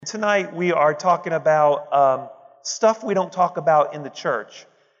Tonight we are talking about stuff we don't talk about in the church.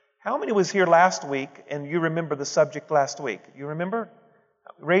 How many was here last week and you remember the subject last week? You remember?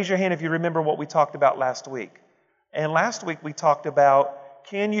 Raise your hand if you remember what we talked about last week. And last week we talked about,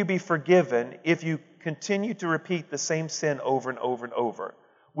 can you be forgiven if you continue to repeat the same sin over and over and over?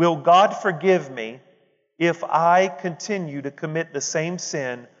 Will God forgive me if I continue to commit the same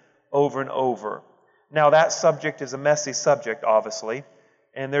sin over and over? Now that subject is a messy subject, obviously.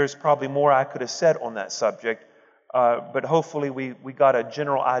 And there's probably more I could have said on that subject, but hopefully we got a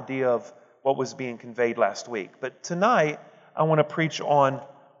general idea of what was being conveyed last week. But tonight, I want to preach on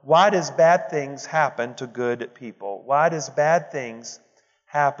why does bad things happen to good people? Why does bad things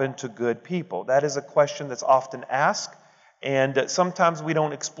happen to good people? That is a question that's often asked, and sometimes we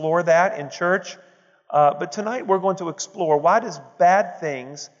don't explore that in church. But tonight we're going to explore why does bad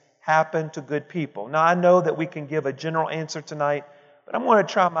things happen to good people? Now I know that we can give a general answer tonight, but I'm going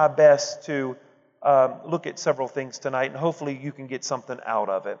to try my best to look at several things tonight, and hopefully you can get something out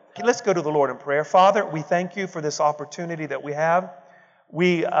of it. Okay, let's go to the Lord in prayer. Father, we thank you for this opportunity that we have.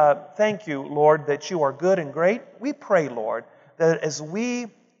 We thank you, Lord, that you are good and great. We pray, Lord, that as we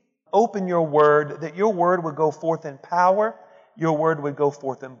open your word, that your word would go forth in power, your word would go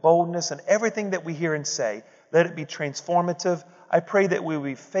forth in boldness, and everything that we hear and say, let it be transformative. I pray that we would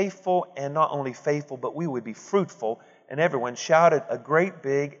be faithful, and not only faithful, but we would be fruitful. And everyone shouted a great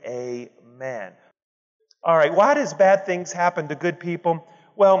big amen. All right, why does bad things happen to good people?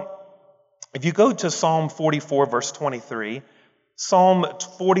 Well, if you go to Psalm 44, verse 23, Psalm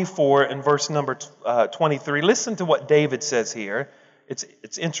 44 and verse number 23, listen to what David says here.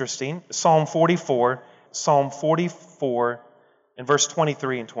 It's interesting. Psalm 44 and verse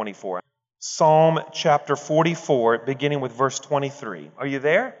 23 and 24. Psalm chapter 44, beginning with verse 23. Are you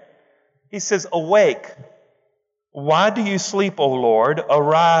there? He says, awake. Why do you sleep, O Lord?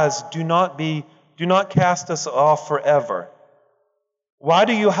 Arise, do not cast us off forever. Why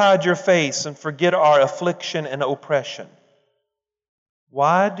do you hide your face and forget our affliction and oppression?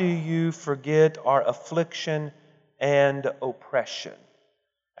 Why do you forget our affliction and oppression?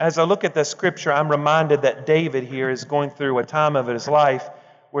 As I look at the scripture, I'm reminded that David here is going through a time of his life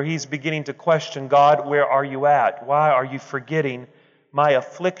where he's beginning to question, God, where are you at? Why are you forgetting my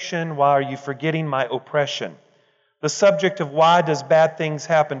affliction? Why are you forgetting my oppression? The subject of why does bad things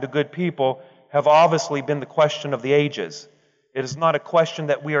happen to good people have obviously been the question of the ages. It is not a question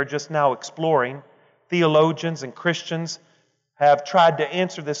that we are just now exploring. Theologians and Christians have tried to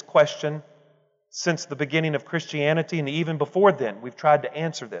answer this question since the beginning of Christianity, and even before then, we've tried to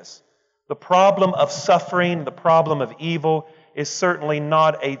answer this. The problem of suffering, the problem of evil is certainly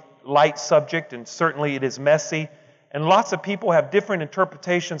not a light subject, and certainly it is messy. And lots of people have different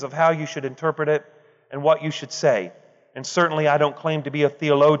interpretations of how you should interpret it and what you should say. And certainly I don't claim to be a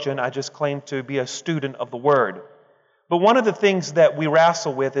theologian, I just claim to be a student of the Word. But one of the things that we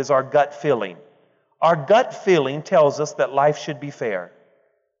wrestle with is our gut feeling. Our gut feeling tells us that life should be fair.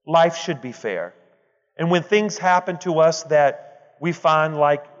 Life should be fair. And when things happen to us that we find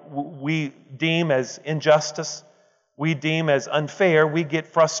like we deem as injustice, we deem as unfair, we get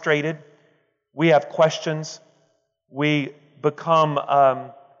frustrated, we have questions, we become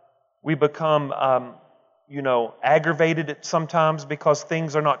aggravated sometimes because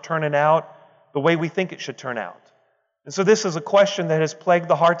things are not turning out the way we think it should turn out. And so this is a question that has plagued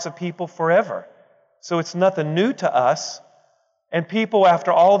the hearts of people forever. So it's nothing new to us. And people,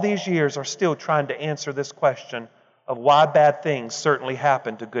 after all these years, are still trying to answer this question of why bad things certainly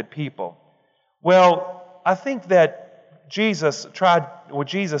happen to good people. Well, I think that Jesus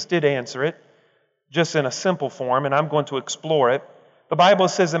did answer it, just in a simple form, and I'm going to explore it. The Bible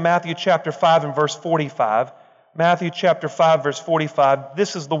says in Matthew chapter 5 and verse 45, Matthew chapter 5 verse 45,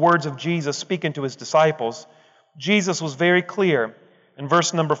 this is the words of Jesus speaking to his disciples. Jesus was very clear. In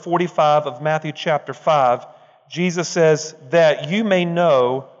verse number 45 of Matthew chapter 5, Jesus says that you may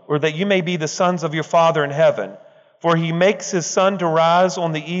know, or that you may be the sons of your Father in heaven, for he makes his sun to rise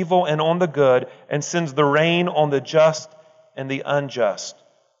on the evil and on the good, and sends the rain on the just and the unjust.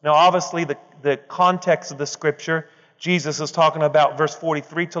 Now obviously the context of the scripture, Jesus is talking about verse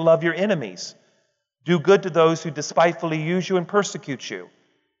 43, to love your enemies. Do good to those who despitefully use you and persecute you.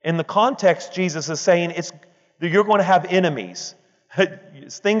 In the context, Jesus is saying you're going to have enemies.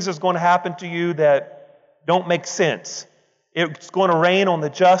 Things are going to happen to you that don't make sense. It's going to rain on the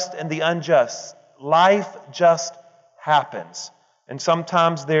just and the unjust. Life just happens. And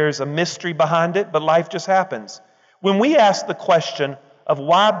sometimes there's a mystery behind it, but life just happens. When we ask the question of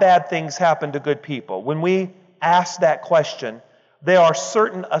why bad things happen to good people, when we ask that question, there are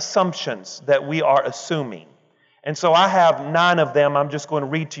certain assumptions that we are assuming. And so I have 9 of them I'm just going to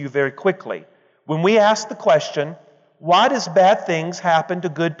read to you very quickly. When we ask the question, why does bad things happen to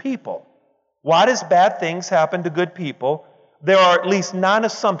good people? Why does bad things happen to good people? There are at least 9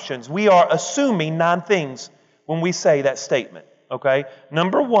 assumptions. We are assuming 9 things when we say that statement, okay?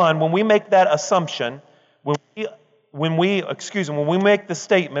 Number 1, when we make that assumption, when we make the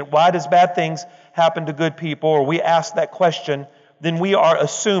statement, why does bad things happen to good people, or we ask that question, then we are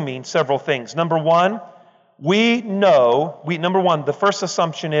assuming several things. Number 1, the first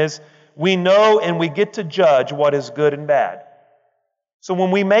assumption is we know and we get to judge what is good and bad. So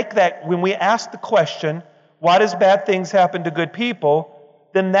when we ask the question, why does bad things happen to good people,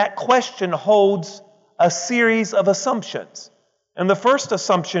 then that question holds a series of assumptions. And the first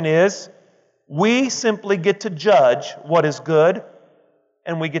assumption is we simply get to judge what is good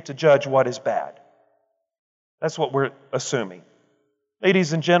and we get to judge what is bad. That's what we're assuming.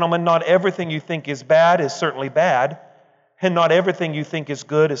 Ladies and gentlemen, not everything you think is bad is certainly bad, and not everything you think is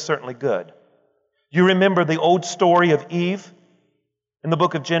good is certainly good. You remember the old story of Eve in the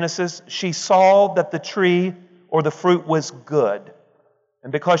book of Genesis? She saw that the tree or the fruit was good.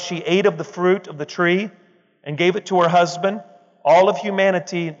 And because she ate of the fruit of the tree and gave it to her husband, all of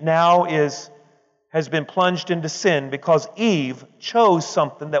humanity now has been plunged into sin because Eve chose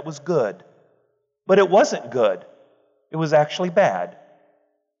something that was good. But it wasn't good. It was actually bad.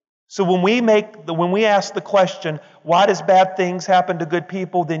 So when we ask the question, why does bad things happen to good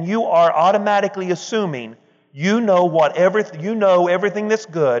people, then you are automatically assuming you know everything that's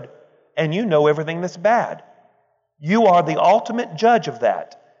good and you know everything that's bad. You are the ultimate judge of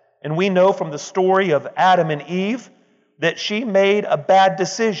that. And we know from the story of Adam and Eve that she made a bad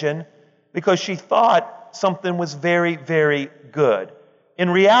decision because she thought something was very, very good. In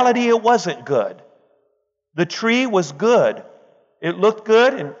reality, it wasn't good. The tree was good. It looked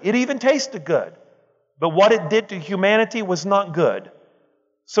good and it even tasted good. But what it did to humanity was not good.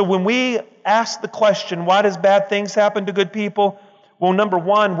 So when we ask the question, why does bad things happen to good people? Well, number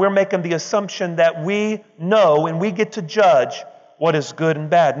 1, we're making the assumption that we know and we get to judge what is good and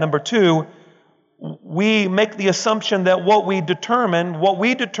bad. Number 2, we make the assumption that what we determine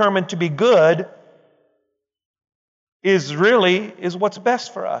to be good is what's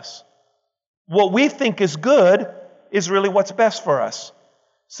best for us. What we think is good is really what's best for us.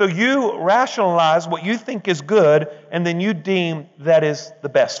 So you rationalize what you think is good, and then you deem that is the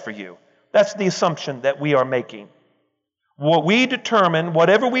best for you. That's the assumption that we are making.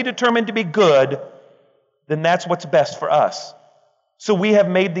 Whatever we determine to be good, then that's what's best for us. So we have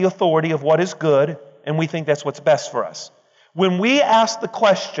made the authority of what is good, and we think that's what's best for us. When we ask the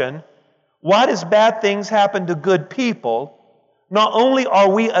question, why does bad things happen to good people? Not only are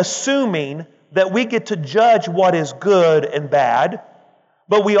we assuming that we get to judge what is good and bad,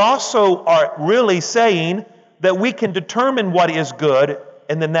 but we also are really saying that we can determine what is good,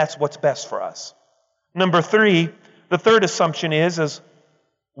 and then that's what's best for us. Number 3, the third assumption is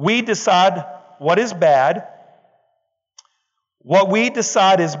we decide what is bad. What we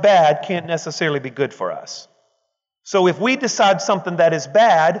decide is bad can't necessarily be good for us. So if we decide something that is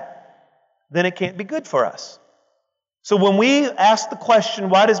bad, then it can't be good for us. So when we ask the question,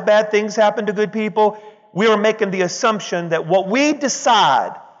 why does bad things happen to good people? We are making the assumption that what we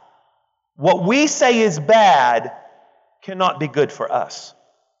decide, what we say is bad, cannot be good for us.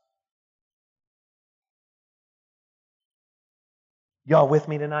 Y'all with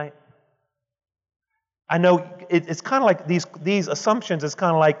me tonight? I know it's kind of like these assumptions, it's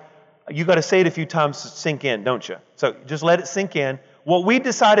kind of like you got to say it a few times to sink in, don't you? So just let it sink in. What we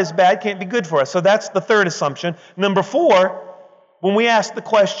decide is bad can't be good for us. So that's the third assumption. Number 4, when we ask the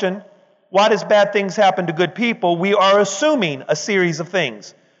question, why does bad things happen to good people? We are assuming a series of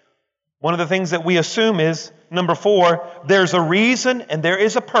things. One of the things that we assume is, number 4, there's a reason and there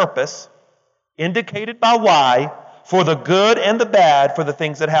is a purpose indicated by why for the good and the bad for the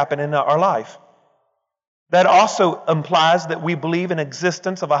things that happen in our life. That also implies that we believe in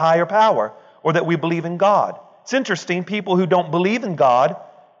existence of a higher power or that we believe in God. It's interesting, people who don't believe in God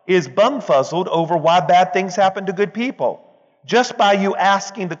is bumfuzzled over why bad things happen to good people. Just by you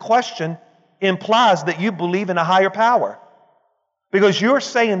asking the question implies that you believe in a higher power. Because you're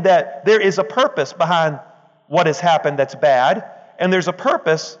saying that there is a purpose behind what has happened that's bad, and there's a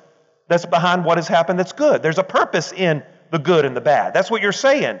purpose that's behind what has happened that's good. There's a purpose in the good and the bad. That's what you're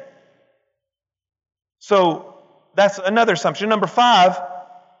saying. So that's another assumption. Number 5,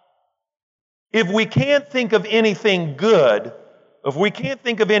 if we can't think of anything good, if we can't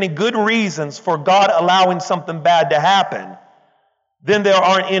think of any good reasons for God allowing something bad to happen, then there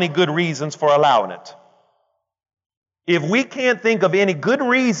aren't any good reasons for allowing it. If we can't think of any good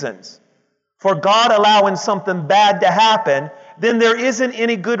reasons for God allowing something bad to happen, then there isn't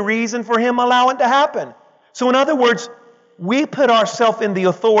any good reason for Him allowing it to happen. So in other words, we put ourselves in the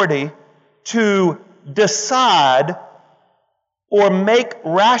authority to decide or make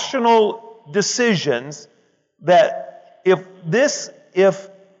rational decisions that if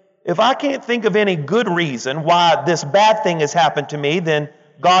I can't think of any good reason why this bad thing has happened to me, then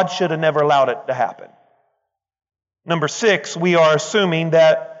God should have never allowed it to happen. Number 6, we are assuming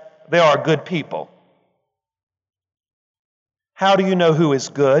that there are good people. How do you know who is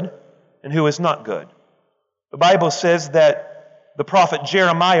good and who is not good? The Bible says that the prophet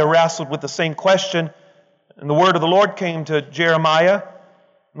Jeremiah wrestled with the same question, and the word of the Lord came to Jeremiah.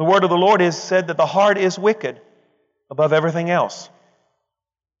 And the word of the Lord said that the heart is wicked above everything else.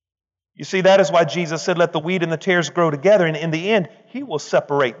 You see, that is why Jesus said, let the wheat and the tares grow together, and in the end, He will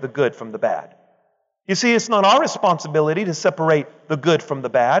separate the good from the bad. You see, it's not our responsibility to separate the good from the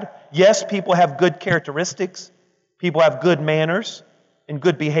bad. Yes, people have good characteristics. People have good manners and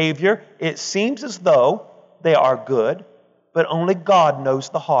good behavior. It seems as though they are good, but only God knows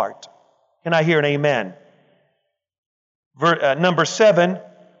the heart. Can I hear an amen? Number 7,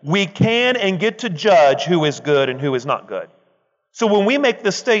 we can and get to judge who is good and who is not good. So when we make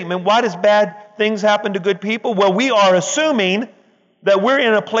this statement, why does bad things happen to good people? Well, we are assuming that we're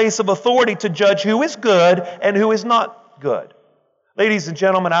in a place of authority to judge who is good and who is not good. Ladies and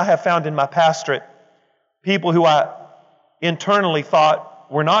gentlemen, I have found in my pastorate people who I internally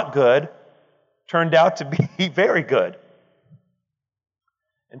thought were not good turned out to be very good.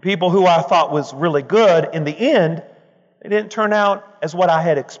 And people who I thought was really good, in the end, they didn't turn out as what I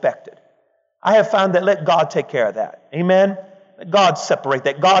had expected. I have found that let God take care of that. Amen? Let God separate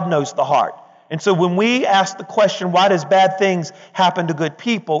that. God knows the heart. And so when we ask the question, why does bad things happen to good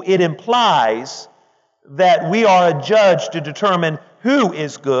people? It implies that we are a judge to determine who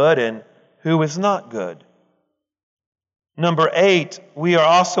is good and who is not good. Number 8, we are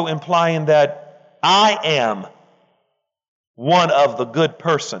also implying that I am one of the good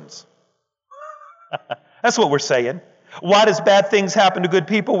persons. That's what we're saying. Why does bad things happen to good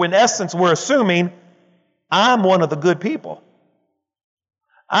people? When in essence, we're assuming I'm one of the good people.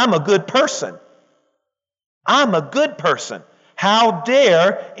 I'm a good person. I'm a good person. How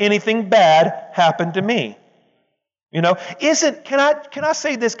dare anything bad happen to me? You know, can I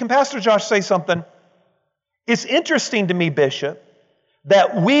say this? Can Pastor Josh say something? It's interesting to me, Bishop,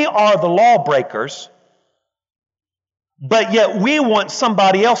 that we are the lawbreakers, but yet we want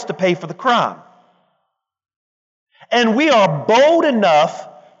somebody else to pay for the crime. And we are bold enough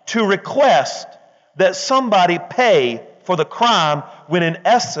to request that somebody pay for the crime when in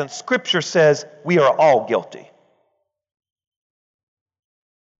essence Scripture says we are all guilty.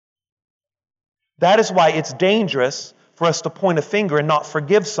 That is why it's dangerous for us to point a finger and not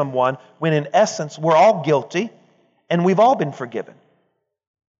forgive someone when in essence we're all guilty and we've all been forgiven.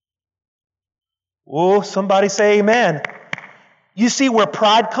 Oh, somebody say amen. You see where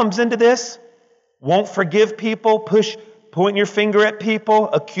pride comes into this? Won't forgive people, pointing your finger at people,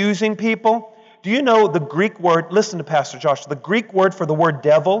 accusing people. Do you know the Greek word, listen to Pastor Josh, the Greek word for the word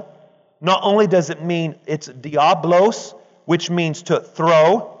devil, not only does it mean it's diablos, which means to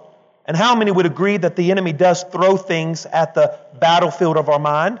throw, and how many would agree that the enemy does throw things at the battlefield of our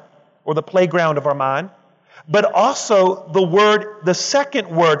mind or the playground of our mind? But also the second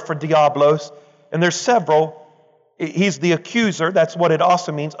word for diablos, and there's several, he's the accuser, that's what it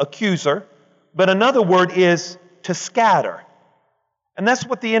also means, accuser. But another word is to scatter. And that's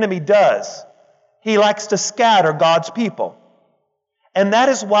what the enemy does. He likes to scatter God's people. And that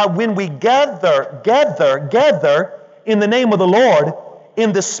is why when we gather in the name of the Lord,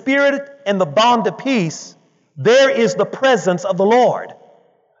 in the spirit and the bond of peace, there is the presence of the Lord.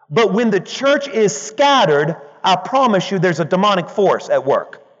 But when the church is scattered, I promise you there's a demonic force at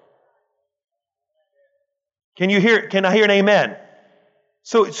work. Can I hear an amen?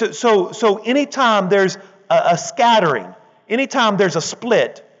 So anytime there's a scattering, anytime there's a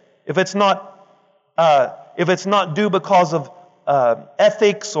split, if it's not due because of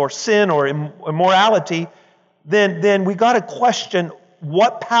ethics or sin or immorality, then we got to question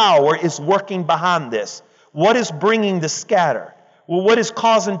what power is working behind this. What is bringing the scatter? Well, what is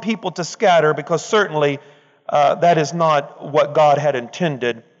causing people to scatter? Because certainly that is not what God had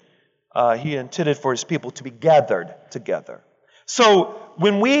intended. He intended for His people to be gathered together. So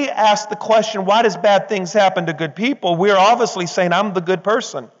when we ask the question, why does bad things happen to good people? We're obviously saying, I'm the good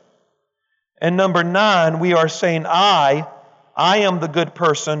person. And number 9, we are saying, I am the good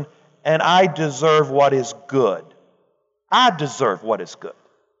person and I deserve what is good. I deserve what is good.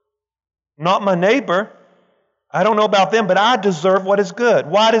 Not my neighbor. I don't know about them, but I deserve what is good.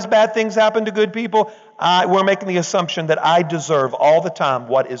 Why does bad things happen to good people? We're making the assumption that I deserve all the time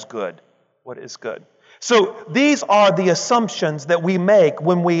what is good. What is good. So these are the assumptions that we make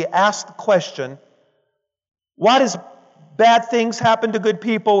when we ask the question, why does bad things happen to good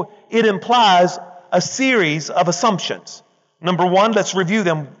people? It implies a series of assumptions. Number one, let's review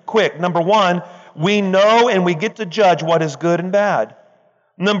them quick. Number one, we know and we get to judge what is good and bad.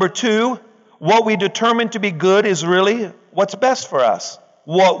 Number two, what we determine to be good is really what's best for us.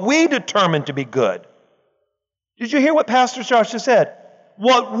 What we determine to be good. Did you hear what Pastor Josh just said?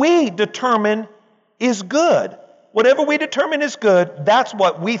 What we determine is good. Whatever we determine is good, that's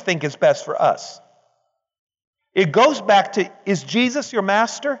what we think is best for us. It goes back to, is Jesus your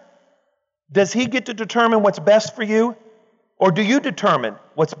master? Does he get to determine what's best for you? Or do you determine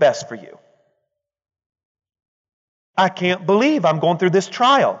what's best for you? I can't believe I'm going through this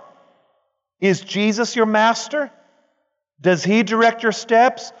trial. Is Jesus your master? Does he direct your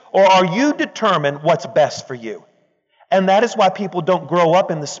steps? Or are you determine what's best for you? And that is why people don't grow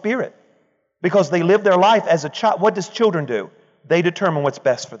up in the Spirit. Because they live their life as a child. What does children do? They determine what's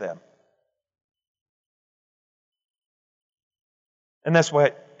best for them. And that's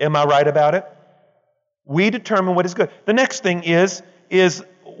what, am I right about it? We determine what is good. The next thing is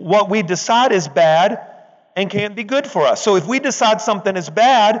what we decide is bad and can't be good for us. So if we decide something is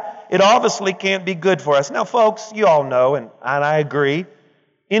bad, it obviously can't be good for us. Now, folks, you all know, and I agree,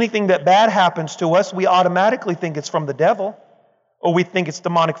 anything that bad happens to us, we automatically think it's from the devil, or we think it's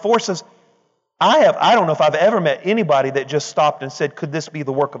demonic forces. I don't know if I've ever met anybody that just stopped and said, could this be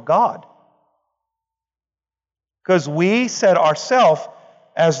the work of God? Because we set ourselves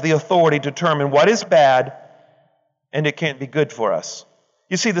as the authority to determine what is bad and it can't be good for us.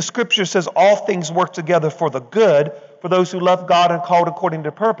 You see, the Scripture says all things work together for the good for those who love God and called according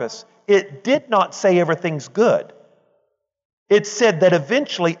to purpose. It did not say everything's good. It said that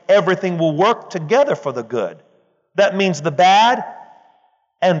eventually everything will work together for the good. That means the bad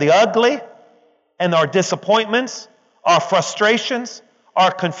and the ugly and our disappointments, our frustrations,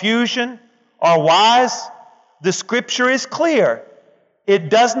 our confusion, our whys. The Scripture is clear.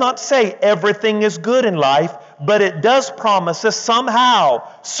 It does not say everything is good in life, but it does promise us somehow,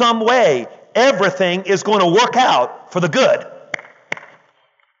 some way, everything is going to work out for the good.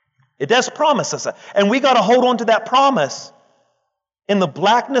 It does promise us that. And we got to hold on to that promise. In the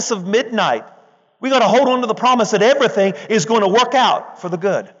blackness of midnight, we got to hold on to the promise that everything is going to work out for the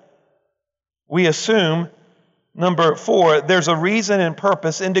good. We assume, number 4, there's a reason and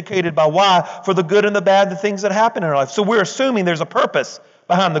purpose indicated by why for the good and the bad, the things that happen in our life. So we're assuming there's a purpose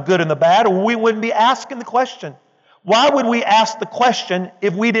behind the good and the bad, or we wouldn't be asking the question. Why would we ask the question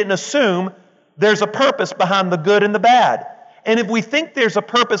if we didn't assume there's a purpose behind the good and the bad? And if we think there's a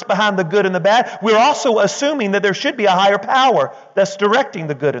purpose behind the good and the bad, we're also assuming that there should be a higher power that's directing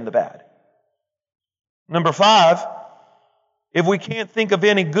the good and the bad. Number 5, if we can't think of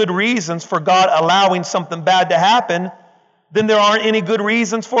any good reasons for God allowing something bad to happen, then there aren't any good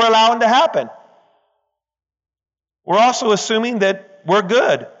reasons for allowing it to happen. We're also assuming that we're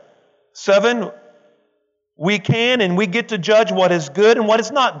good. 7, we can and we get to judge what is good and what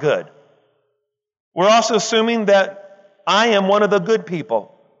is not good. We're also assuming that I am one of the good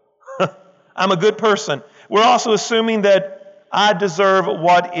people. I'm a good person. We're also assuming that I deserve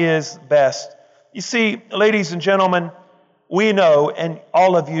what is best. You see, ladies and gentlemen, we know, and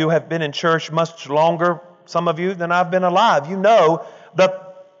all of you have been in church much longer, some of you, than I've been alive. You know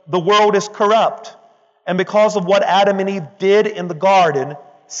that the world is corrupt. And because of what Adam and Eve did in the garden,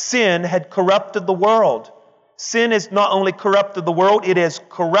 sin had corrupted the world. Sin has not only corrupted the world, it has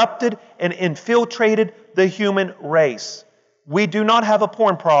corrupted and infiltrated the human race. We do not have a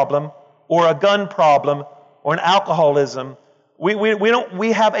porn problem or a gun problem or an alcoholism.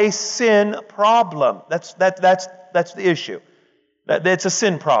 We have a sin problem. That's the issue. That's a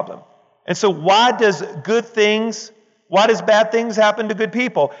sin problem. And so why does bad things happen to good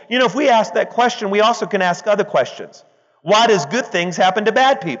people? You know, if we ask that question, we also can ask other questions. Why does good things happen to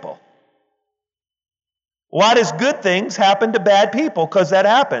bad people? Why does good things happen to bad people? Because that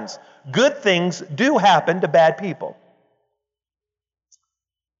happens. Good things do happen to bad people.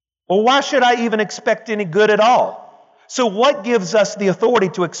 Well, why should I even expect any good at all? So what gives us the authority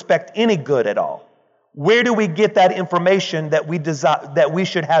to expect any good at all? Where do we get that information that we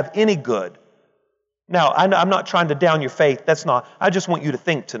should have any good? Now, I'm not trying to down your faith. That's not. I just want you to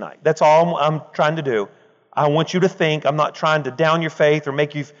think tonight. That's all I'm trying to do. I want you to think. I'm not trying to down your faith or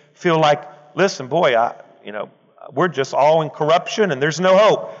make you feel like, listen, boy, we're just all in corruption and there's no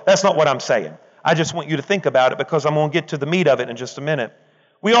hope. That's not what I'm saying. I just want you to think about it because I'm going to get to the meat of it in just a minute.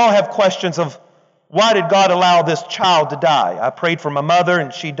 We all have questions of, Why did God allow this child to die? I prayed for my mother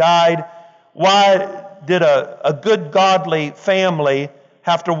and she died. Why did a good godly family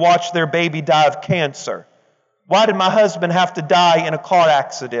have to watch their baby die of cancer? Why did my husband have to die in a car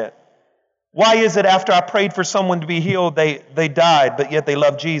accident? Why is it after I prayed for someone to be healed, they died, but yet they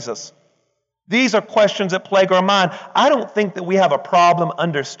love Jesus? These are questions that plague our mind. I don't think that we have a problem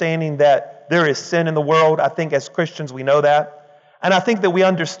understanding that there is sin in the world. I think as Christians we know that. And I think that we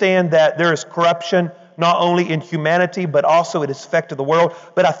understand that there is corruption not only in humanity, but also it has affected the world.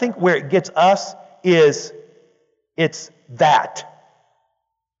 But I think where it gets us is it's that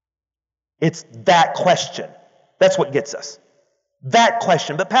question. That's what gets us. That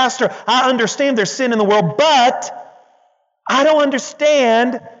question. But Pastor, I understand there's sin in the world, but I don't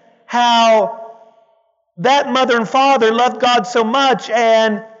understand how that mother and father loved God so much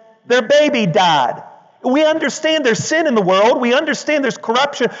and their baby died. We understand there's sin in the world. We understand there's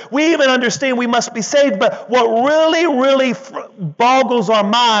corruption. We even understand we must be saved. But what really boggles our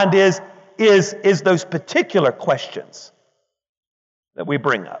mind is those particular questions that we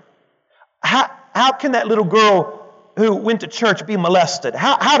bring up. How can that little girl who went to church be molested?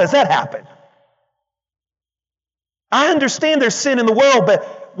 How does that happen? I understand there's sin in the world,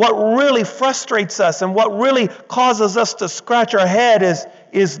 but what really frustrates us and what really causes us to scratch our head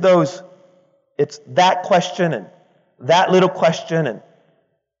is those. It's that question and that little question. And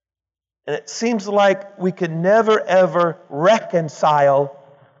it seems like we could never, ever reconcile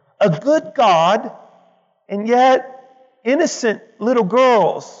a good God and yet innocent little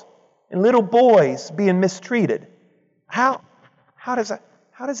girls and little boys being mistreated. How does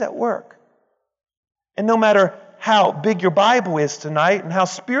that work? And no matter how big your Bible is tonight and how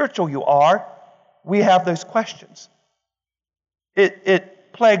spiritual you are, we have those questions.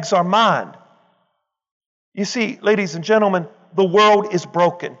 It plagues our mind. You see, ladies and gentlemen, the world is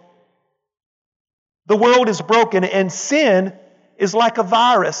broken. The world is broken, and sin is like a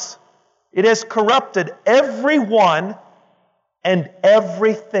virus. It has corrupted everyone and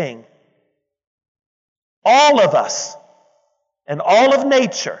everything. All of us and all of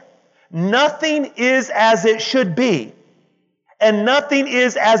nature. Nothing is as it should be, and nothing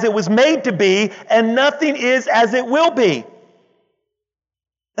is as it was made to be, and nothing is as it will be.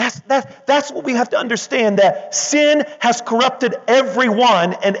 That's what we have to understand, that sin has corrupted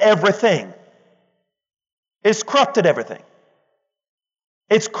everyone and everything. It's corrupted everything.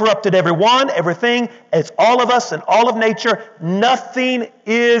 It's corrupted everyone, everything. It's all of us and all of nature. Nothing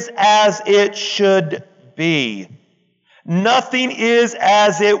is as it should be. Nothing is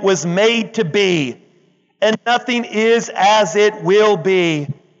as it was made to be. And nothing is as it will be.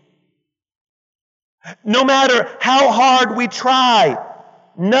 No matter how hard we try,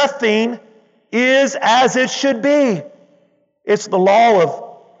 nothing is as it should be. It's the law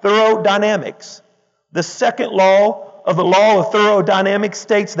of thermodynamics. The second law of the law of thermodynamics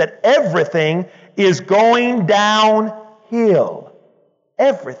states that everything is going downhill.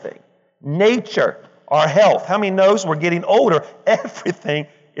 Everything. Nature, our health. How many knows we're getting older? Everything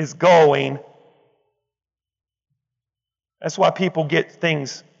is going. That's why people get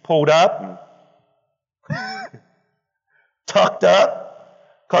things pulled up and tucked up.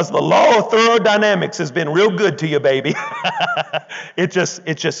 Because the law of thermodynamics has been real good to you, baby. It's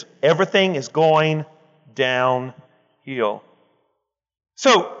just everything is going downhill.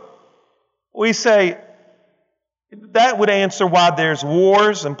 So we say that would answer why there's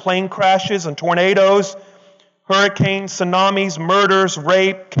wars and plane crashes and tornadoes, hurricanes, tsunamis, murders,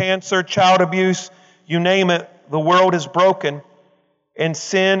 rape, cancer, child abuse, you name it. The world is broken, and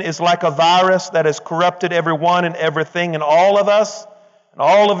sin is like a virus that has corrupted everyone and everything, and all of us. And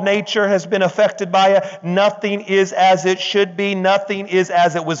all of nature has been affected by it. Nothing is as it should be. Nothing is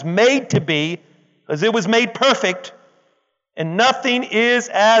as it was made to be, because it was made perfect. And nothing is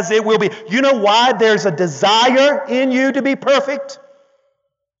as it will be. You know why there's a desire in you to be perfect,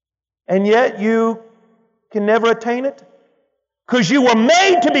 and yet you can never attain it? Because you were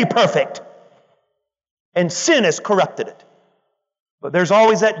made to be perfect, and sin has corrupted it. But there's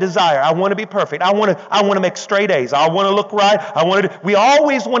always that desire. I want to be perfect. I want to make straight A's. I want to look right. We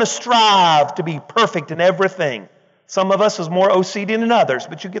always want to strive to be perfect in everything. Some of us is more OCD than others,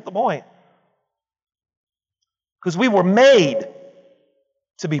 but you get the point. Because we were made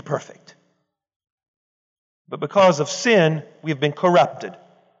to be perfect. But because of sin, we've been corrupted.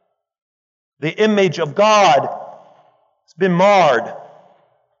 The image of God has been marred.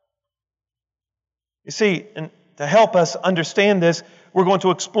 You see, and to help us understand this, we're going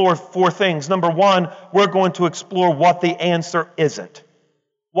to explore 4 things. Number 1, we're going to explore what the answer isn't.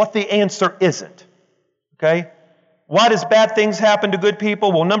 What the answer isn't. Okay? Why does bad things happen to good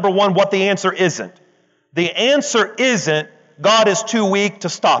people? Well, number one, what the answer isn't. The answer isn't God is too weak to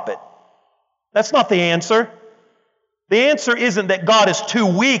stop it. That's not the answer. The answer isn't that God is too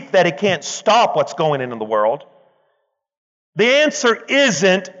weak that He can't stop what's going on in the world. The answer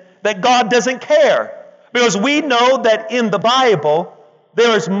isn't that God doesn't care. Because we know that in the Bible,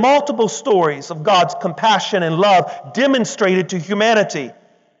 there is multiple stories of God's compassion and love demonstrated to humanity.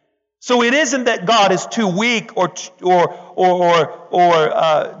 So it isn't that God is too weak or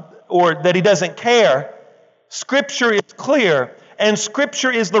that He doesn't care. Scripture is clear, and Scripture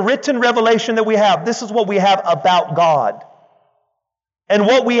is the written revelation that we have. This is what we have about God. And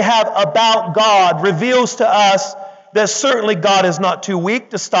what we have about God reveals to us that certainly God is not too weak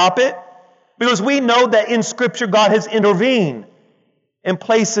to stop it, because we know that in Scripture God has intervened in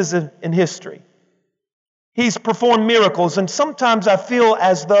places in history. He's performed miracles, and sometimes I feel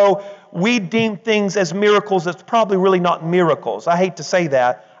as though we deem things as miracles that's probably really not miracles. I hate to say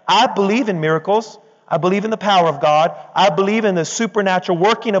that. I believe in miracles. I believe in the power of God. I believe in the supernatural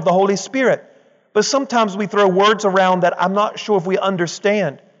working of the Holy Spirit. But sometimes we throw words around that I'm not sure if we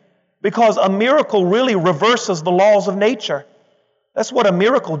understand. Because a miracle really reverses the laws of nature. That's what a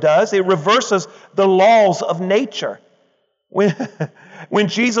miracle does. It reverses the laws of nature. When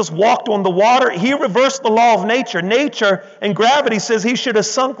Jesus walked on the water, He reversed the law of nature. Nature and gravity says He should have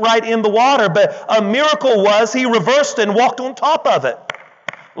sunk right in the water, but a miracle was He reversed it and walked on top of it.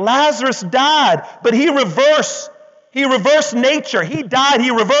 Lazarus died, but He reversed nature. He died,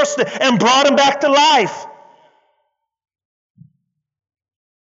 He reversed it, and brought him back to life.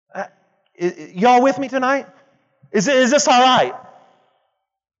 Y'all with me tonight? Is this all right?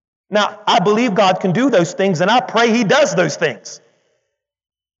 Now, I believe God can do those things, and I pray He does those things.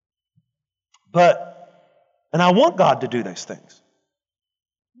 And I want God to do those things.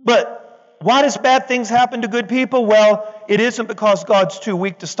 But why does bad things happen to good people? Well, it isn't because God's too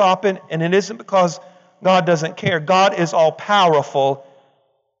weak to stop it, and it isn't because God doesn't care. God is all-powerful.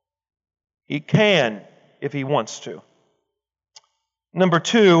 He can if He wants to. Number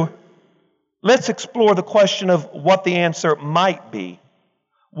two, let's explore the question of what the answer might be.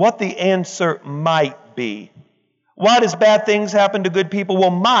 What the answer might be. Why does bad things happen to good people?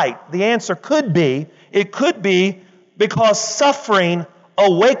 Well, might. The answer could be, it could be because suffering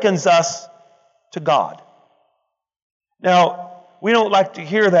awakens us to God. Now, we don't like to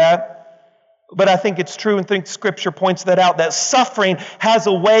hear that, but I think it's true and think Scripture points that out, that suffering has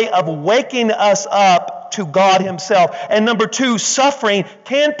a way of waking us up to God Himself. And number two, suffering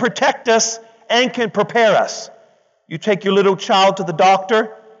can protect us and can prepare us. You take your little child to the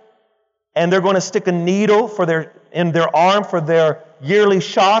doctor, and they're going to stick a needle in their arm for their yearly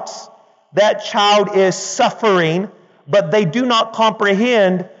shots. That child is suffering, but they do not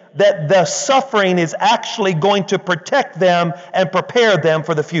comprehend that the suffering is actually going to protect them and prepare them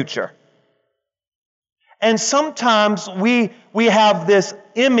for the future. And sometimes we have this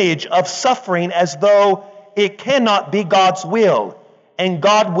image of suffering as though it cannot be God's will, and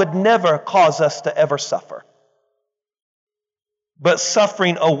God would never cause us to ever suffer. But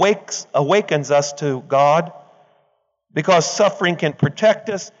suffering awakens us to God, because suffering can protect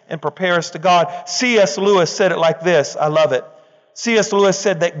us and prepare us to God. C.S. Lewis said it like this. I love it. C.S. Lewis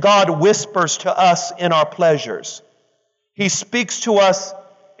said that God whispers to us in our pleasures. He speaks to us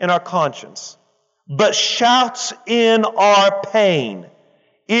in our conscience, but shouts in our pain.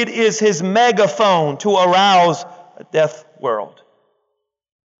 It is His megaphone to arouse a deaf world.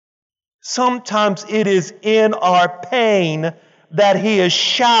 Sometimes it is in our pain that He is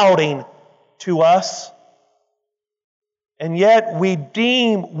shouting to us. And yet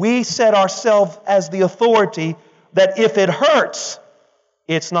we set ourselves as the authority that if it hurts,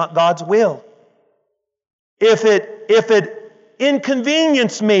 it's not God's will. If it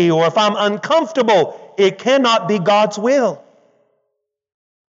inconveniences me, or if I'm uncomfortable, it cannot be God's will.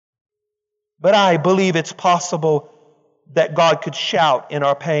 But I believe it's possible that God could shout in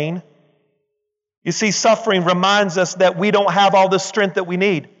our pain. You see, suffering reminds us that we don't have all the strength that we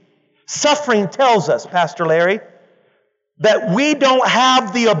need. Suffering tells us, Pastor Larry, that we don't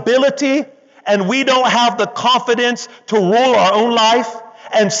have the ability and we don't have the confidence to rule our own life.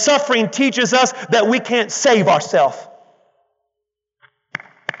 And suffering teaches us that we can't save ourselves.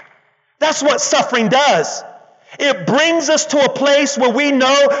 That's what suffering does. It brings us to a place where we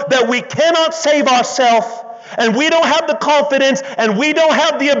know that we cannot save ourselves, and we don't have the confidence, and we don't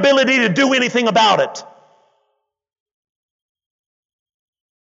have the ability to do anything about it.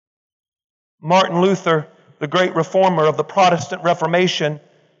 Martin Luther, the great reformer of the Protestant Reformation,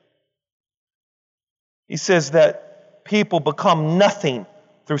 he says that people become nothing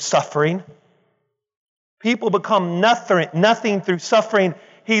through suffering. People become nothing through suffering.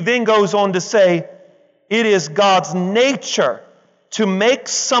 He then goes on to say, it is God's nature to make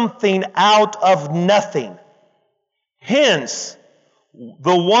something out of nothing. Hence,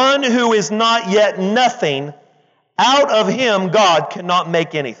 the one who is not yet nothing, out of him God cannot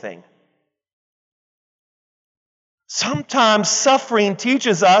make anything. Sometimes suffering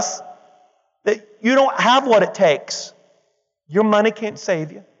teaches us that you don't have what it takes. Your money can't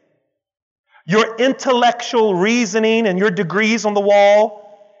save you. Your intellectual reasoning and your degrees on the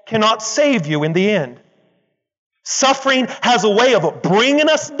wall cannot save you in the end. Suffering has a way of bringing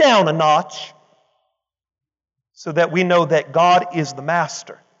us down a notch so that we know that God is the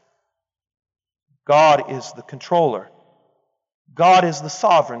master. God is the controller. God is the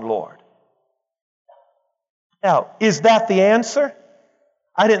sovereign Lord. Now, is that the answer?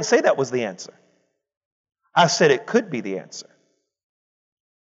 I didn't say that was the answer. I said it could be the answer.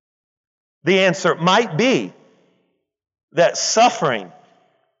 The answer might be that suffering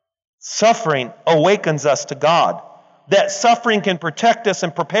awakens us to God. That suffering can protect us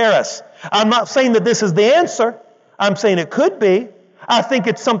and prepare us. I'm not saying that this is the answer. I'm saying it could be. I think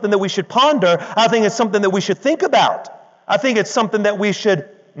it's something that we should ponder. I think it's something that we should think about. I think it's something that we should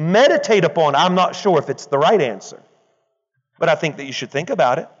meditate upon. I'm not sure if it's the right answer, but I think that you should think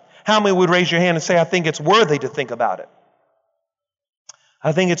about it. How many would raise your hand and say, I think it's worthy to think about it?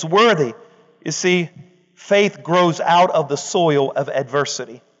 I think it's worthy. You see, faith grows out of the soil of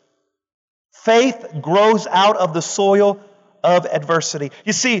adversity. Faith grows out of the soil of adversity.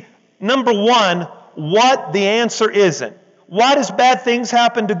 You see, number one, what the answer isn't. Why does bad things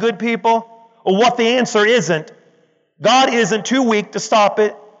happen to good people? Or what the answer isn't. God isn't too weak to stop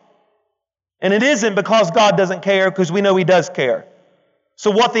it. And it isn't because God doesn't care, because we know He does care.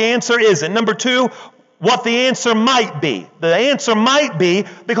 So what the answer isn't. Number two, what the answer might be. The answer might be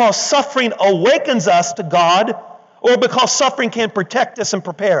because suffering awakens us to God, or because suffering can protect us and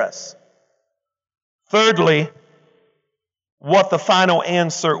prepare us. Thirdly, what the final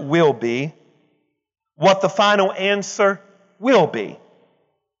answer will be. What the final answer will be.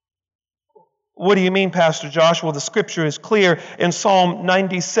 What do you mean, Pastor Josh? Well, the scripture is clear in Psalm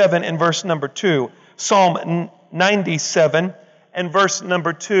 97 and verse number 2. Psalm 97 and verse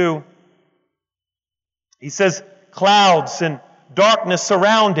number 2. He says, clouds and darkness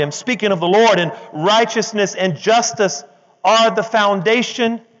surround him. Speaking of the Lord, and righteousness and justice are the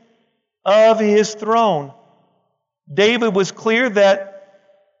foundation of His throne. David was clear that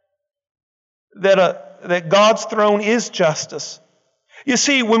God's throne is justice. You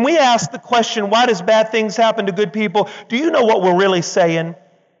see, when we ask the question, why does bad things happen to good people? Do you know what we're really saying?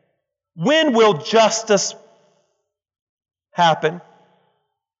 When will justice happen?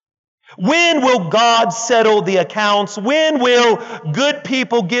 When will God settle the accounts? When will good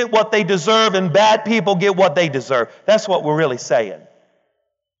people get what they deserve and bad people get what they deserve? That's what we're really saying.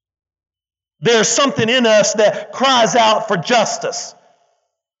 There's something in us that cries out for justice.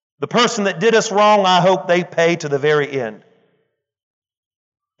 The person that did us wrong, I hope they pay to the very end.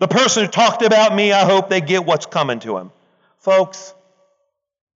 The person who talked about me, I hope they get what's coming to him. Folks,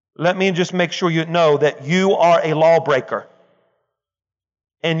 let me just make sure you know that you are a lawbreaker.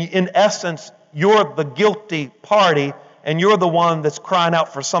 And in essence, you're the guilty party, and you're the one that's crying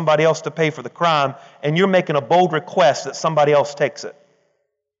out for somebody else to pay for the crime, and you're making a bold request that somebody else takes it.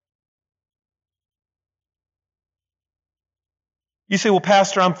 You say, well,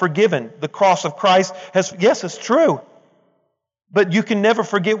 Pastor, I'm forgiven. The cross of Christ has... Yes, it's true. But you can never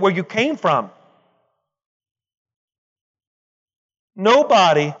forget where you came from.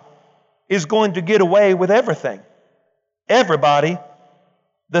 Nobody is going to get away with everything. Everybody.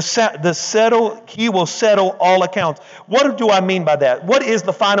 He will settle all accounts. What do I mean by that? What is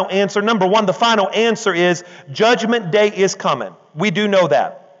the final answer? Number one, the final answer is Judgment Day is coming. We do know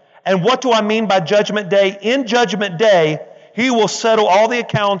that. And what do I mean by Judgment Day? In Judgment Day, He will settle all the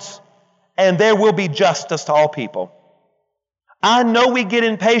accounts, and there will be justice to all people. I know we get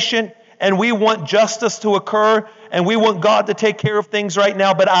impatient and we want justice to occur and we want God to take care of things right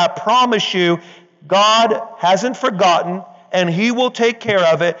now, but I promise you, God hasn't forgotten, and He will take care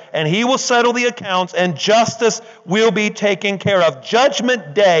of it, and He will settle the accounts, and justice will be taken care of.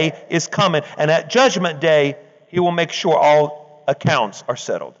 Judgment Day is coming, and at Judgment Day, He will make sure all accounts are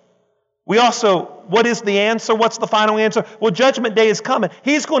settled. We also, what is the answer? What's the final answer? Well, Judgment Day is coming.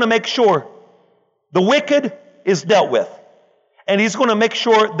 He's going to make sure the wicked is dealt with. And He's going to make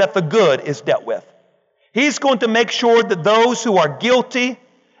sure that the good is dealt with. He's going to make sure that those who are guilty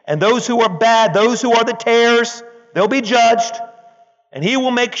and those who are bad, those who are the tares, they'll be judged. And He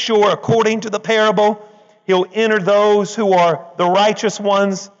will make sure, according to the parable, He'll enter those who are the righteous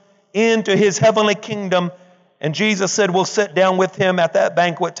ones into his heavenly kingdom. And Jesus said, we'll sit down with him at that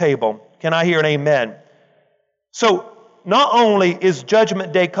banquet table. Can I hear an amen? So not only is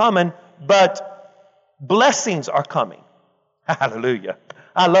Judgment Day coming, but blessings are coming. Hallelujah.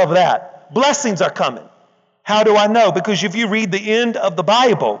 I love that. Blessings are coming. How do I know? Because if you read the end of the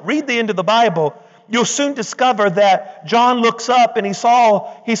Bible, you'll soon discover that John looks up and he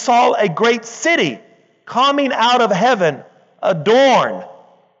saw a great city coming out of heaven, adorned.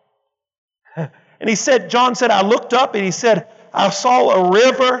 And John said, I looked up and he said, I saw a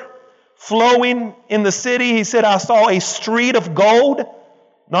river flowing in the city. He said, I saw a street of gold,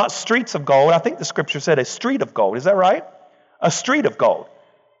 not streets of gold. I think the scripture said a street of gold. Is that right? A street of gold.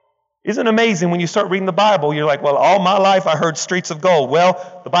 Isn't it amazing when you start reading the Bible, you're like, well, all my life I heard streets of gold.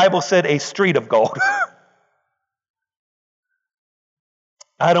 Well, the Bible said a street of gold.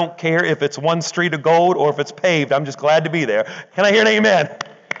 I don't care if it's one street of gold or if it's paved. I'm just glad to be there. Can I hear an amen?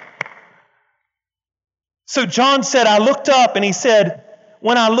 So John said, I looked up, and he said,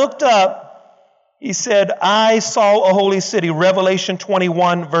 when I looked up, he said, I saw a holy city. Revelation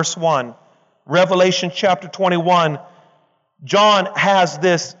 21, verse 1. Revelation chapter 21. John has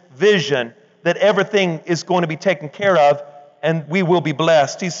this vision that everything is going to be taken care of and we will be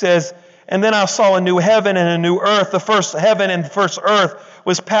blessed. He says, and then I saw a new heaven and a new earth. The first heaven and the first earth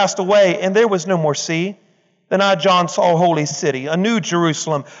was passed away, and there was no more sea. Then I, John, saw a holy city, a new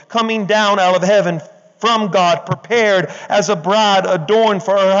Jerusalem, coming down out of heaven from God, prepared as a bride adorned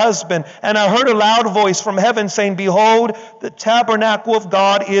for her husband. And I heard a loud voice from heaven saying, behold, the tabernacle of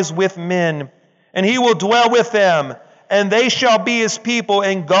God is with men, and he will dwell with them, and they shall be his people,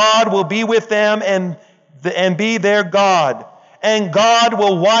 and God will be with them and be their God. And God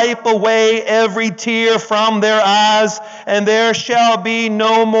will wipe away every tear from their eyes, and there shall be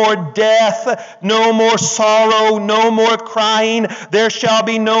no more death, no more sorrow, no more crying. There shall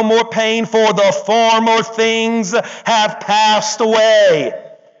be no more pain, for the former things have passed away.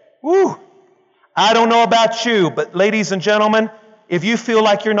 Woo! I don't know about you, but ladies and gentlemen, if you feel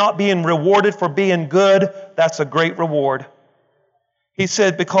like you're not being rewarded for being good, that's a great reward. He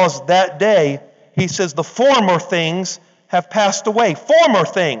said, because that day, he says, the former things have passed away. Former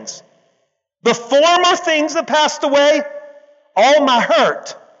things. The former things that passed away, all my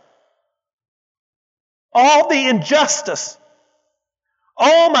hurt, all the injustice,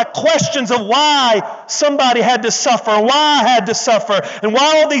 all my questions of why somebody had to suffer, why I had to suffer, and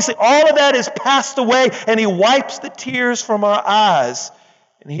why all these things, all of that is passed away, and he wipes the tears from our eyes.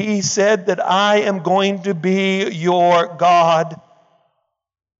 And he said that I am going to be your God.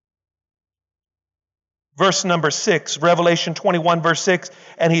 Verse number 6, Revelation 21, verse 6,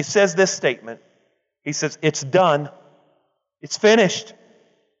 and he says this statement. He says, it's done. It's finished.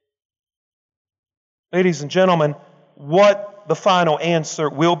 Ladies and gentlemen, what the final answer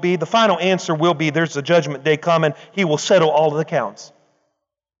will be? The final answer will be there's a judgment day coming. He will settle all of the accounts.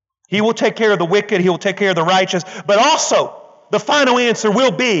 He will take care of the wicked. He will take care of the righteous. But also, the final answer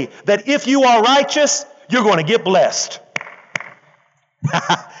will be that if you are righteous, you're going to get blessed.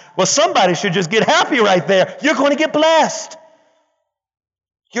 Well, somebody should just get happy right there. You're going to get blessed.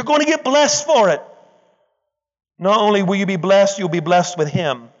 You're going to get blessed for it. Not only will you be blessed, you'll be blessed with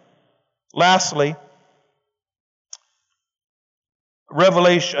him. Lastly,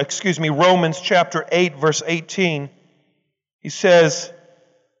 Romans chapter 8, verse 18. He says,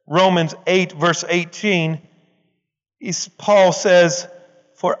 Romans 8, verse 18, Paul says,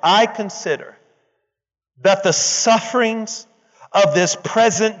 for I consider that the sufferings of this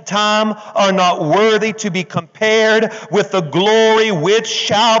present time are not worthy to be compared with the glory which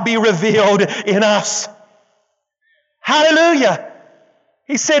shall be revealed in us. Hallelujah.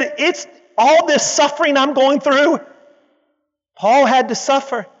 He said, it's all this suffering I'm going through. Paul had to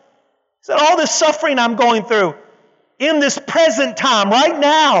suffer. He said, all this suffering I'm going through in this present time, right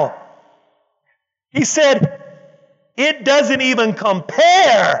now. He said, it doesn't even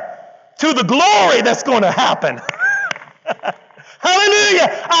compare to the glory that's going to happen.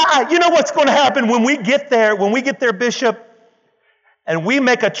 Hallelujah. You know what's going to happen when we get there, Bishop, and we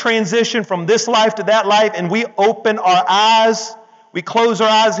make a transition from this life to that life, and we open our eyes, we close our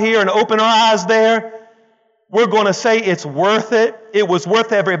eyes here and open our eyes there. We're going to say it's worth it. It was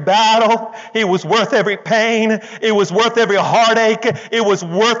worth every battle. It was worth every pain. It was worth every heartache. It was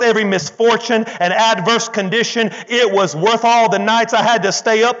worth every misfortune and adverse condition. It was worth all the nights I had to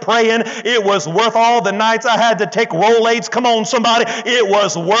stay up praying. It was worth all the nights I had to take Rolaids. Come on, somebody. It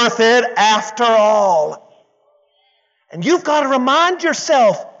was worth it after all. And you've got to remind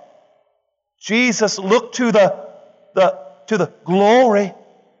yourself, Jesus looked to the glory.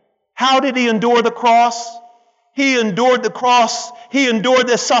 How did he endure the cross? He endured the cross. He endured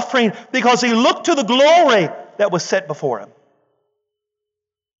the suffering because he looked to the glory that was set before him.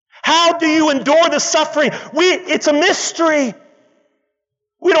 How do you endure the suffering? It's a mystery.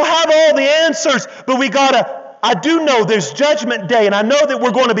 We don't have all the answers, but I do know there's judgment day, and I know that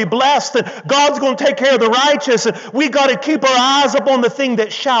we're going to be blessed, and God's going to take care of the righteous, and we got to keep our eyes upon the thing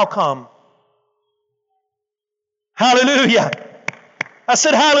that shall come. Hallelujah. I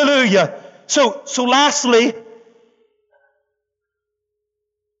said hallelujah. So lastly,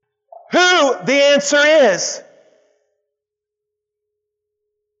 who the answer is?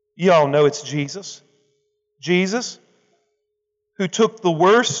 You all know it's Jesus. Jesus, who took the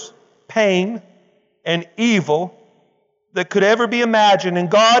worst pain and evil that could ever be imagined,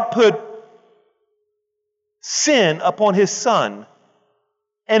 and God put sin upon His Son.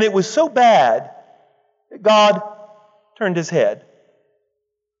 And it was so bad that God turned His head.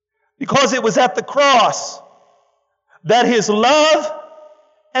 Because it was at the cross that His love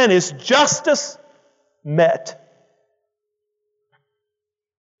and His justice met.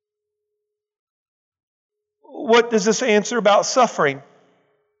 What does this answer about suffering?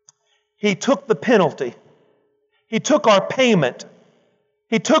 He took the penalty. He took our payment.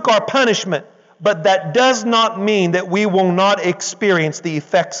 He took our punishment. But that does not mean that we will not experience the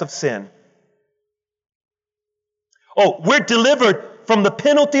effects of sin. Oh, we're delivered from the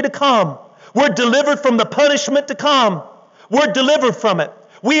penalty to come. We're delivered from the punishment to come. We're delivered from it.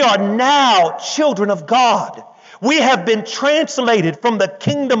 We are now children of God. We have been translated from the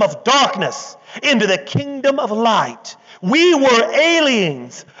kingdom of darkness into the kingdom of light. We were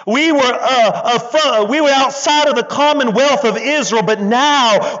aliens. We were outside of the commonwealth of Israel, but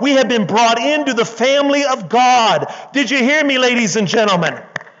now we have been brought into the family of God. Did you hear me, ladies and gentlemen?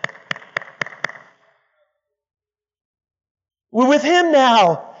 We're with Him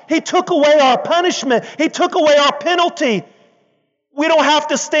now. He took away our punishment. He took away our penalty. We don't have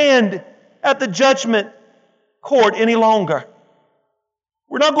to stand at the judgment court any longer.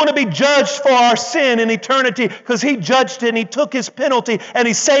 We're not going to be judged for our sin in eternity because He judged it and He took His penalty and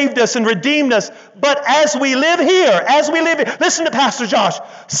He saved us and redeemed us. But as we live here, listen to Pastor Josh,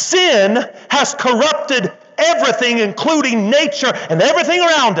 sin has corrupted everything, including nature and everything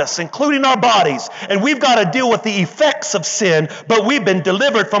around us, including our bodies. And we've got to deal with the effects of sin, but we've been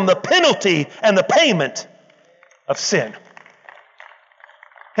delivered from the penalty and the payment of sin.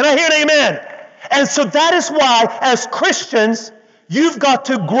 Can I hear an amen? And so that is why, as Christians, you've got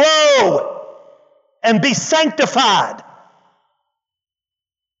to grow and be sanctified.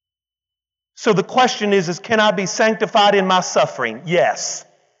 So the question is can I be sanctified in my suffering? Yes.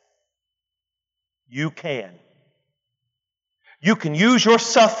 You can. You can use your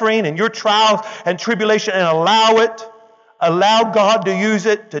suffering and your trials and tribulation and allow God to use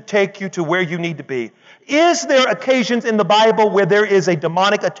it to take you to where you need to be. Is there occasions in the Bible where there is a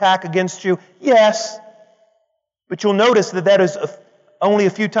demonic attack against you? Yes. But you'll notice that is only a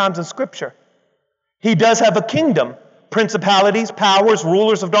few times in Scripture. He does have a kingdom, principalities, powers,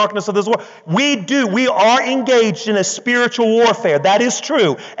 rulers of darkness of this world. We are engaged in a spiritual warfare. That is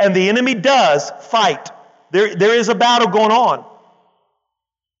true. And the enemy does fight. There is a battle going on.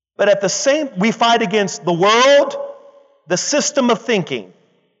 But at the same, we fight against the world, the system of thinking,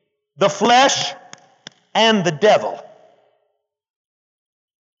 the flesh, and the devil.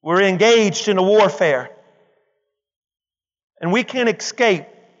 We're engaged in a warfare. And we can't escape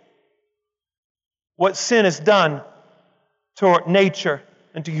what sin has done to our nature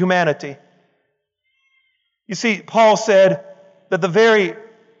and to humanity. You see, Paul said that the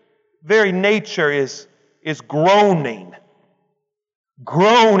very nature is groaning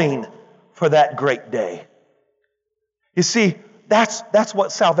for that great day. You see, that's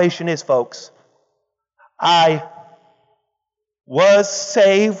what salvation is, folks. I was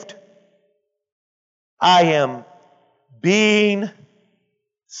saved. I am being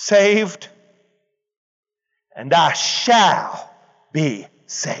saved. And I shall be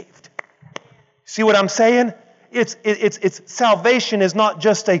saved. See what I'm saying? It's salvation is not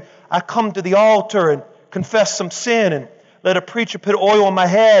just I come to the altar and confess some sin and let a preacher put oil on my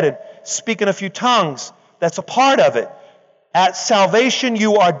head and speak in a few tongues. That's a part of it. At salvation,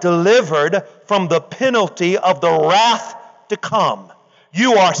 you are delivered from the penalty of the wrath to come.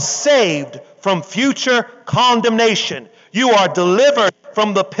 You are saved from future condemnation. You are delivered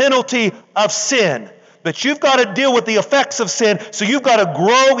from the penalty of sin. But you've got to deal with the effects of sin, so you've got to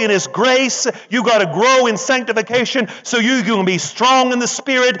grow in His grace. You've got to grow in sanctification, so you can be strong in the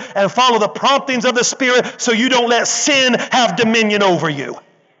Spirit and follow the promptings of the Spirit, so you don't let sin have dominion over you.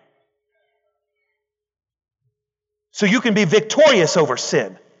 So you can be victorious over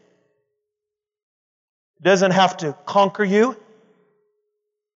sin. It doesn't have to conquer you.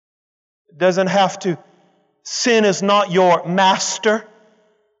 It doesn't have to. Sin is not your master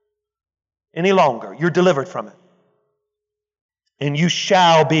any longer. You're delivered from it. And you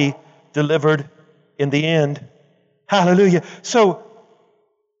shall be delivered in the end. Hallelujah. So,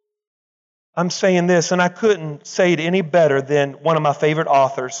 I'm saying this, and I couldn't say it any better than one of my favorite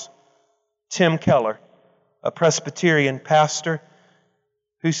authors, Tim Keller, a Presbyterian pastor,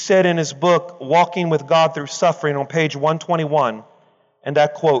 who said in his book, Walking with God Through Suffering, on page 121, and I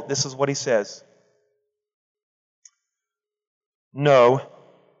quote, this is what he says: "No,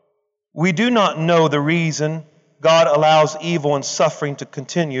 we do not know the reason God allows evil and suffering to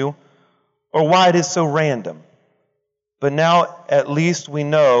continue, or why it is so random. But now at least we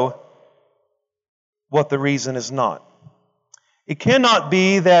know what the reason is not. It cannot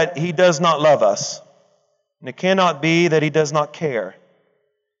be that He does not love us, and it cannot be that He does not care.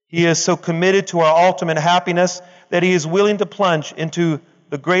 He is so committed to our ultimate happiness that He is willing to plunge into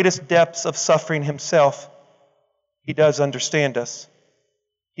the greatest depths of suffering Himself. He does understand us.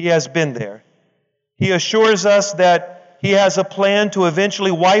 He has been there. He assures us that He has a plan to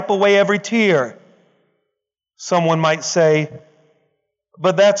eventually wipe away every tear. Someone might say,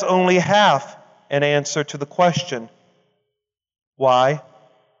 but that's only half an answer to the question. Why?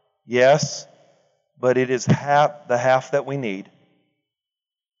 Yes, but it is the half that we need.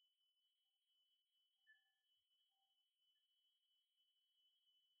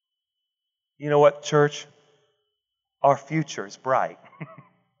 You know what, church? Our future is bright.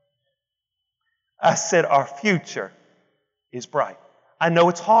 I said our future is bright. I know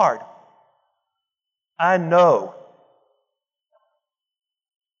it's hard. I know.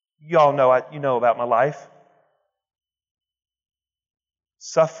 You all know, you know about my life.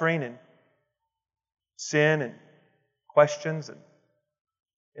 Suffering and sin and questions, and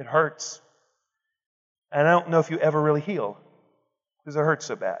it hurts. And I don't know if you ever really heal because it hurts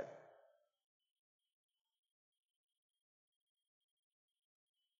so bad.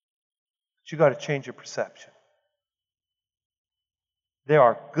 But you got to change your perception. There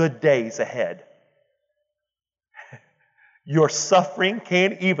are good days ahead. Your suffering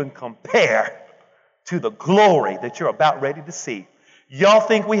can't even compare to the glory that you're about ready to see. Y'all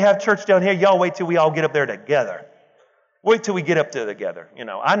think we have church down here? Y'all wait till we all get up there together. Wait till we get up there together.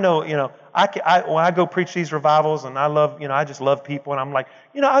 I know, when I go preach these revivals, and I love, I just love people, and I'm like,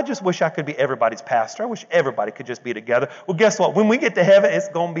 I just wish I could be everybody's pastor. I wish everybody could just be together. Well, guess what? When we get to heaven, it's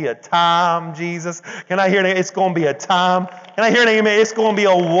going to be a time, Jesus. Can I hear it? It's going to be a time. Can I hear an amen? It's going to be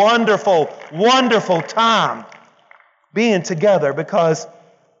a wonderful, wonderful time being together, because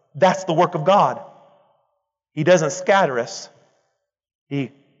that's the work of God. He doesn't scatter us. He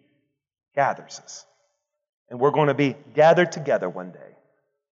gathers us. And we're going to be gathered together one day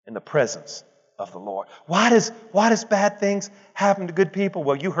in the presence of the Lord. Why does bad things happen to good people?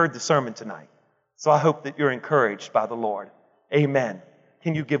 Well, you heard the sermon tonight. So I hope that you're encouraged by the Lord. Amen.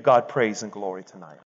 Can you give God praise and glory tonight?